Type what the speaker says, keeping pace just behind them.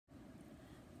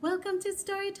Welcome to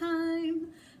story time.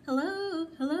 Hello,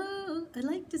 hello, I'd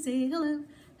like to say hello.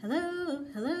 Hello,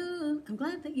 hello, I'm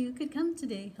glad that you could come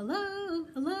today. Hello,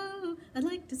 hello, I'd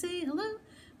like to say hello.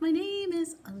 My name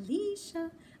is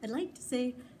Alicia. I'd like to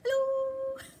say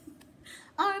hello.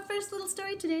 Our first little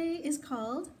story today is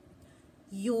called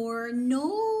Your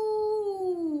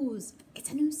Nose. It's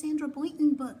a new Sandra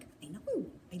Boynton book. I know,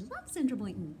 I love Sandra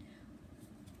Boynton.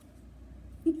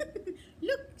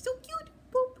 Look, so cute.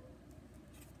 Boop.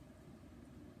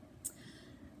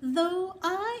 Though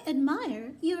I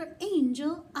admire your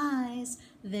angel eyes,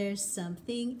 there's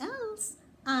something else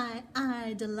I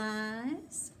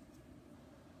idolize.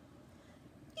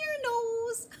 Your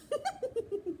nose.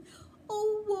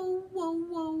 Oh, whoa, whoa,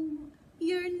 whoa,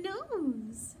 your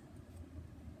nose.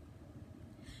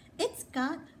 It's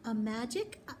got a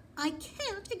magic I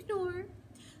can't ignore.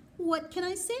 What can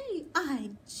I say?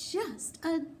 I just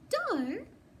adore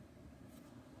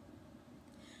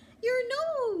your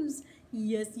nose.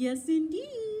 Yes, yes,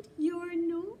 indeed, your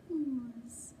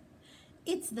nose.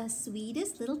 It's the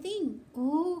sweetest little thing.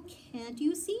 Oh, can't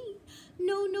you see?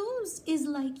 No nose is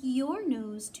like your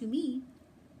nose to me.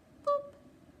 Boop.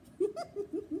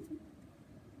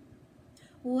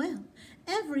 Well,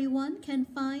 everyone can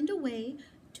find a way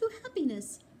to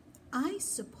happiness, I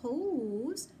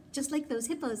suppose. Just like those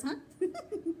hippos, huh?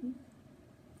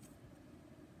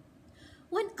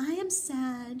 When I am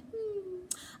sad,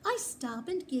 I stop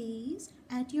and gaze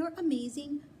at your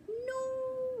amazing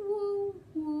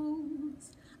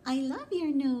nose. I love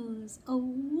your nose. Oh,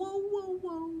 whoa, whoa,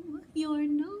 whoa, your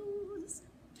nose.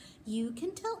 You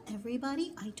can tell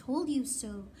everybody I told you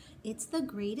so. It's the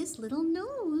greatest little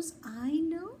nose I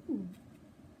know.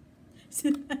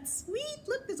 That's sweet.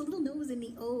 Look, there's a little nose in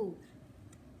the O.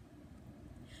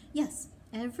 Yes,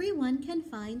 everyone can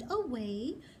find a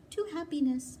way to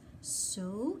happiness.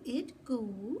 So it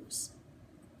goes.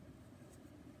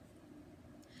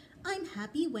 I'm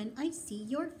happy when I see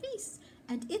your face,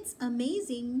 and it's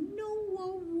amazing.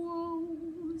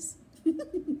 No-wo-woes.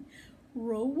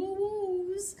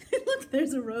 Ro-wo-woes. Look,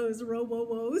 there's a rose.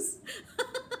 Ro-wo-woes.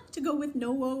 To go with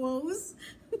no-wo-woes.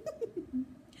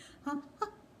 Ha,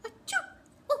 ha, achoo.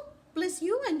 Oh, bless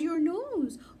you and your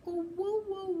nose. Oh,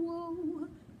 whoa-wo-wo,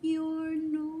 your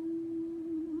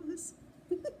nose.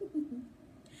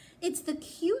 It's the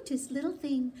cutest little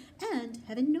thing, and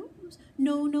heaven knows,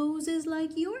 no nose is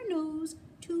like your nose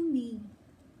to me.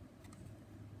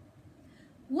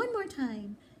 One more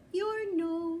time, your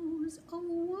nose, oh,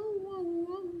 whoa, whoa,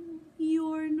 whoa,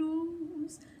 your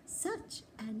nose, such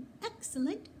an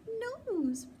excellent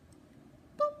nose.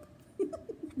 Boop.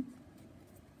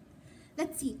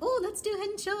 Let's see, let's do head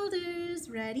and shoulders,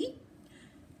 ready?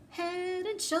 Head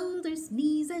and shoulders,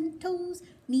 knees and toes,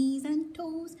 knees and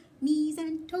toes, knees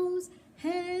and toes,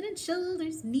 head and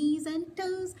shoulders, knees and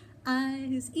toes,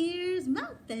 eyes, ears,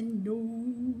 mouth, and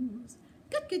nose.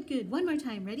 Good, good, good. One more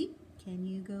time. Ready? Can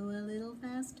you go a little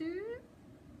faster?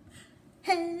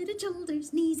 Head and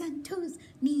shoulders, knees and toes,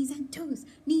 knees and toes,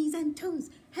 knees and toes,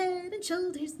 head and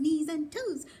shoulders, knees and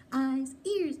toes, eyes,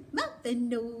 ears, mouth, and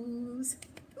nose.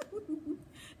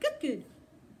 Good, good.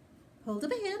 Hold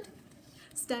up a hand.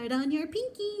 Start on your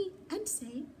pinky and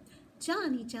say,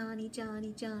 Johnny, Johnny,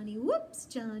 Johnny, Johnny, whoops,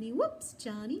 Johnny, whoops,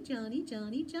 Johnny, Johnny,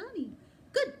 Johnny, Johnny.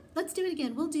 Good. Let's do it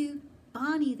again. We'll do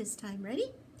Bonnie this time.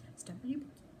 Ready? Start on your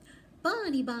pinky.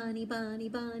 Bonnie, Bonnie, Bonnie,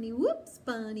 Bonnie, whoops,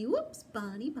 Bonnie, whoops,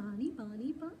 Bonnie, Bonnie,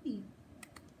 Bonnie, Bonnie.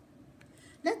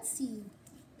 Let's see.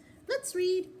 Let's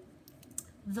read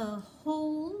The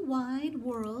Whole Wide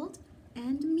World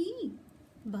and Me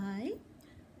by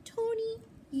Tony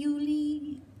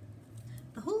Yulee.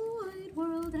 The whole wide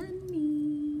world and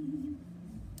me.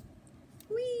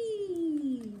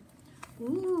 Wee!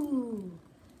 Ooh,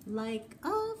 like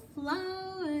a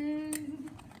flower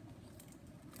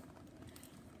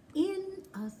in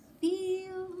a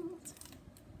field,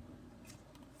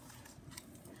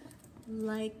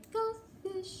 like a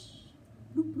fish,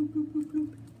 bloop, bloop, bloop, bloop,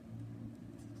 bloop,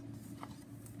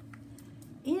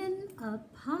 in a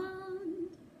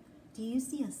pond. Do you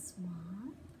see a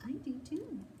swan? I do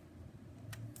too.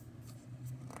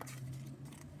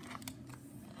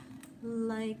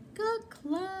 Like a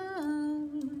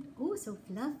cloud. Oh, so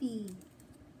fluffy.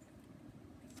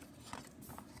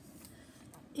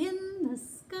 In the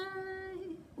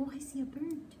sky. Oh, I see a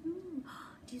bird too.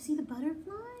 Do you see the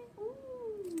butterfly?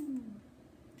 Ooh.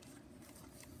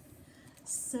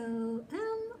 So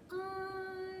am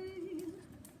I.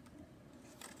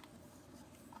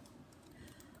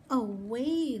 A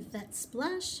wave that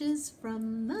splashes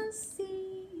from the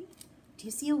sea. Do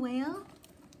you see a whale?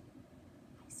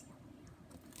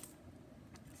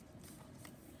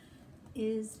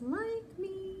 is like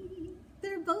me.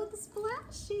 They're both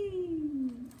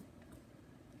splashing.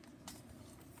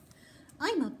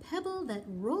 I'm a pebble that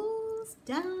rolls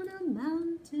down a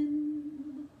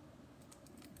mountain.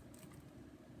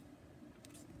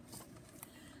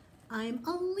 I'm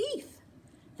a leaf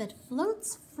that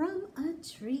floats from a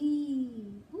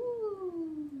tree.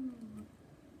 Ooh.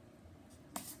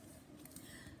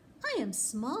 I am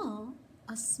small,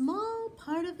 a small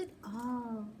part of it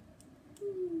all.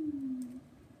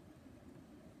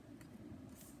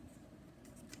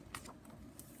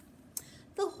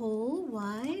 The whole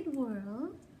wide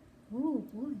world. Oh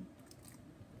boy.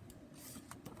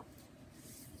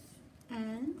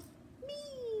 And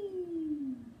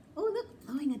me. Oh look,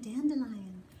 blowing a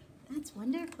dandelion. That's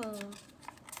wonderful.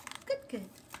 Good, good.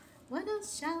 What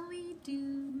else shall we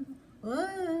do?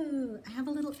 Oh, I have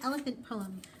a little elephant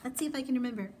poem. Let's see if I can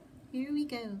remember. Here we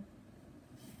go.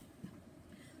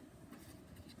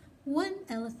 One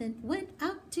elephant went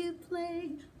out to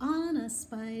play on a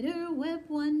spider web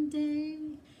one day.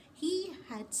 He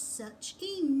had such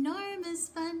enormous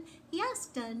fun, he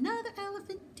asked another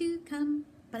elephant to come.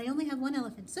 But I only have one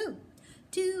elephant, so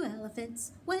 2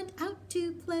 elephants went out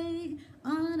to play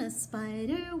on a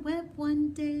spider web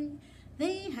one day.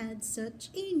 They had such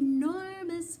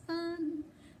enormous fun,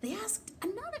 they asked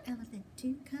another elephant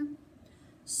to come.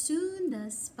 Soon the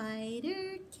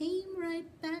spider came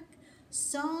right back,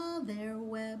 saw their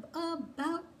web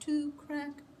about to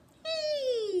crack.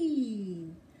 Hey!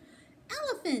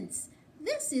 Elephants,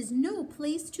 this is no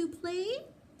place to play.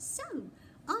 So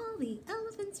all the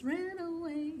elephants ran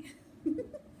away.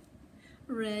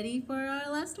 Ready for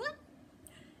our last one?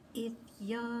 If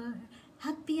you're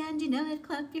happy and you know it,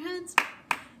 clap your hands.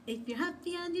 If you're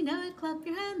happy and you know it, clap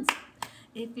your hands.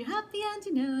 If you're happy and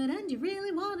you know it and you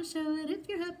really want to show it, if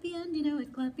you're happy and you know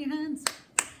it, clap your hands.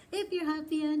 If you're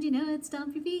happy and you know it,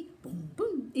 stomp your feet, boom,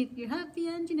 boom. If you're happy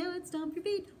and you know it, stomp your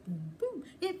feet, boom, boom.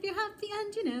 If you're happy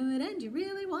and you know it and you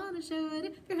really want to show it,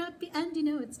 if you're happy and you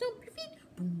know it, stomp your feet,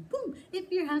 boom, boom.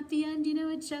 If you're happy and you know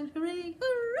it, shout hooray,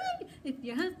 hooray. If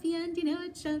you're happy and you know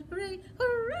it, shout hooray,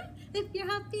 hooray. If you're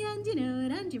happy and you know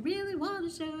it and you really want to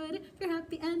show it, if you're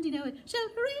happy and you know it,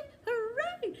 shout hooray,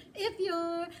 hooray. If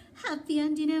you're happy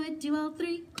and you know it, do all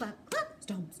three, clap, clap,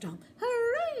 stomp, stomp,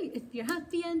 hooray. If you're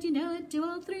happy and you know it, do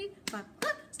all three, clap,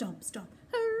 clap, stomp, stomp,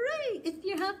 hooray. If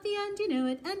you're happy and you know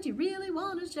it and you really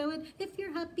want to show it, if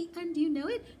you're happy and you know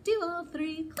it, do all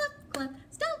three, clap, clap,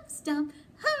 stomp, stomp,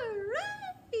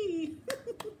 hooray.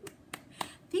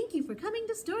 Thank you for coming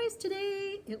to Stories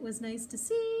today. It was nice to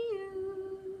see you.